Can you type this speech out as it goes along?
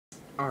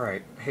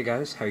Alright, hey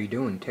guys, how you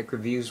doing? Tech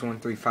Reviews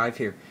 135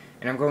 here,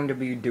 and I'm going to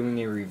be doing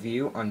a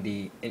review on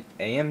the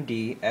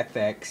AMD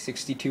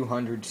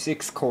FX-6200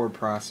 6-core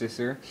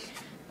processor,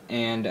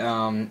 and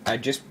I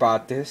just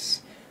bought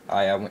this.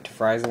 I went to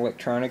Fry's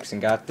Electronics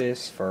and got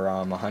this for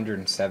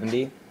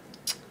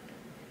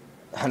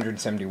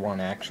 171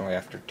 actually,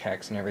 after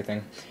tax and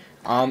everything.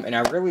 And I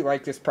really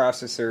like this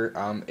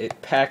processor.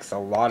 It packs a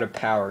lot of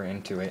power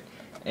into it,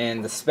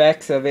 and the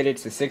specs of it,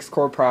 it's a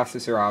 6-core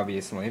processor,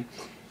 obviously.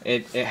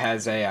 It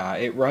has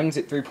a it runs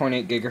at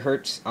 3.8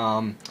 gigahertz.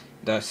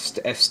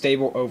 A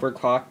stable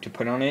overclock to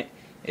put on it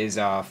is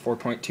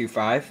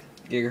 4.25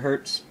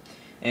 gigahertz,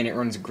 and it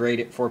runs great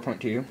at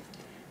 4.2.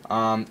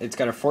 It's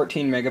got a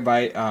 14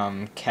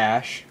 megabyte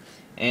cache,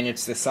 and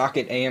it's the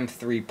socket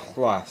AM3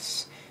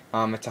 Plus.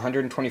 It's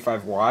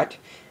 125 watt,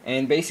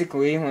 and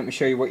basically, let me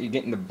show you what you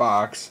get in the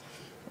box.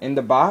 In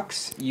the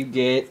box, you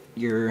get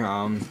your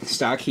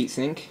stock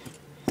heatsink,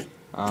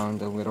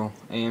 the little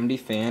AMD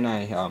fan.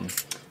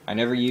 I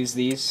never use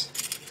these,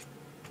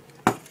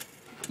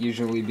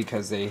 usually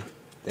because they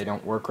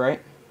don't work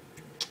right.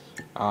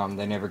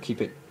 They never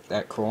keep it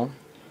that cool.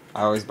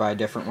 I always buy a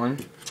different one.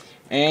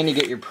 And you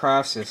get your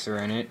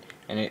processor in it,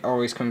 and it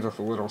always comes with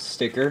a little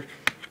sticker,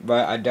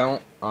 but I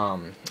don't,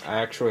 I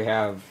actually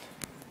have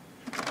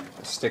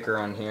a sticker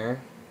on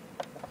here,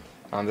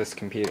 on this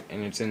computer,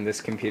 and it's in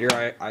this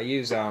computer. I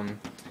use the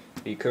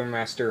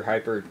Codemaster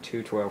Hyper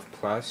 212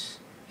 Plus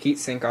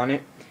heatsink on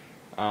it.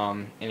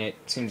 And it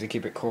seems to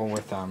keep it cool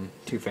with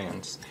 2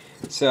 fans.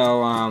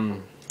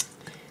 So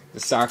the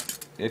stock,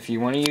 if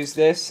you want to use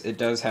this, it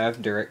does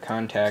have direct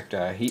contact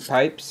heat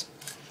pipes,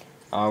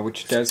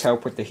 which does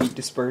help with the heat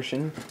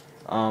dispersion.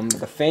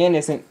 The fan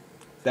isn't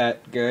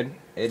that good.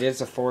 It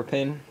is a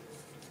 4-pin,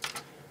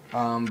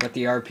 but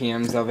the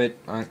RPMs of it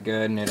aren't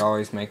good, and it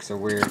always makes a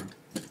weird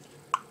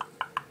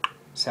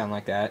sound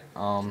like that.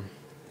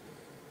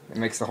 It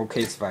makes the whole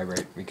case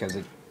vibrate because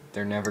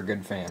they're never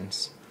good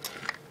fans.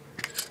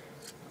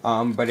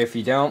 But if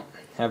you don't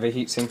have a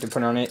heatsink to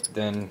put on it,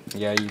 then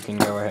yeah, you can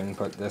go ahead and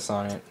put this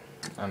on it.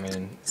 I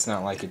mean, it's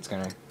not like it's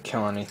gonna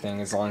kill anything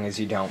as long as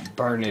you don't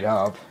burn it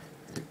up.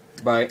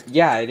 But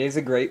yeah, it is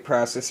a great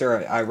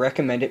processor. I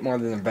recommend it more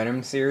than the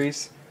Venom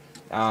series.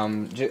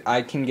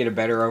 I can get a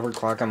better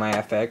overclock on my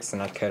FX than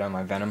I could on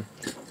my Venom.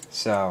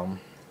 So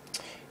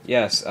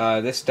yes,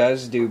 this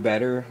does do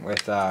better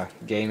with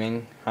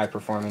gaming, high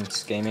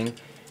performance gaming.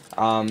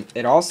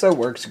 It also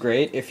works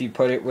great if you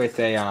put it with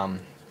a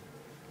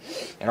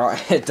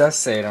it does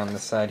say it on the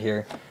side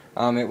here.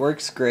 It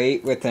works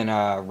great with an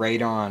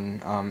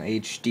Radeon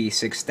HD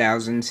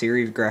 6000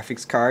 series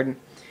graphics card.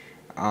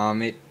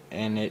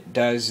 It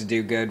does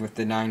do good with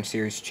the 9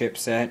 series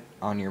chipset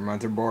on your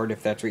motherboard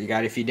if that's what you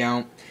got. If you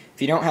don't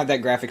have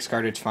that graphics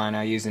card, it's fine.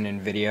 I use an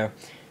NVIDIA.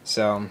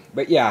 So,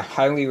 but yeah,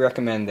 highly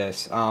recommend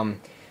this.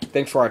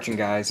 Thanks for watching,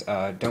 guys.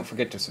 Don't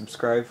forget to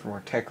subscribe for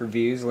more tech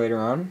reviews later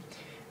on.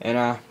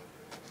 And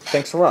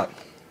thanks a lot.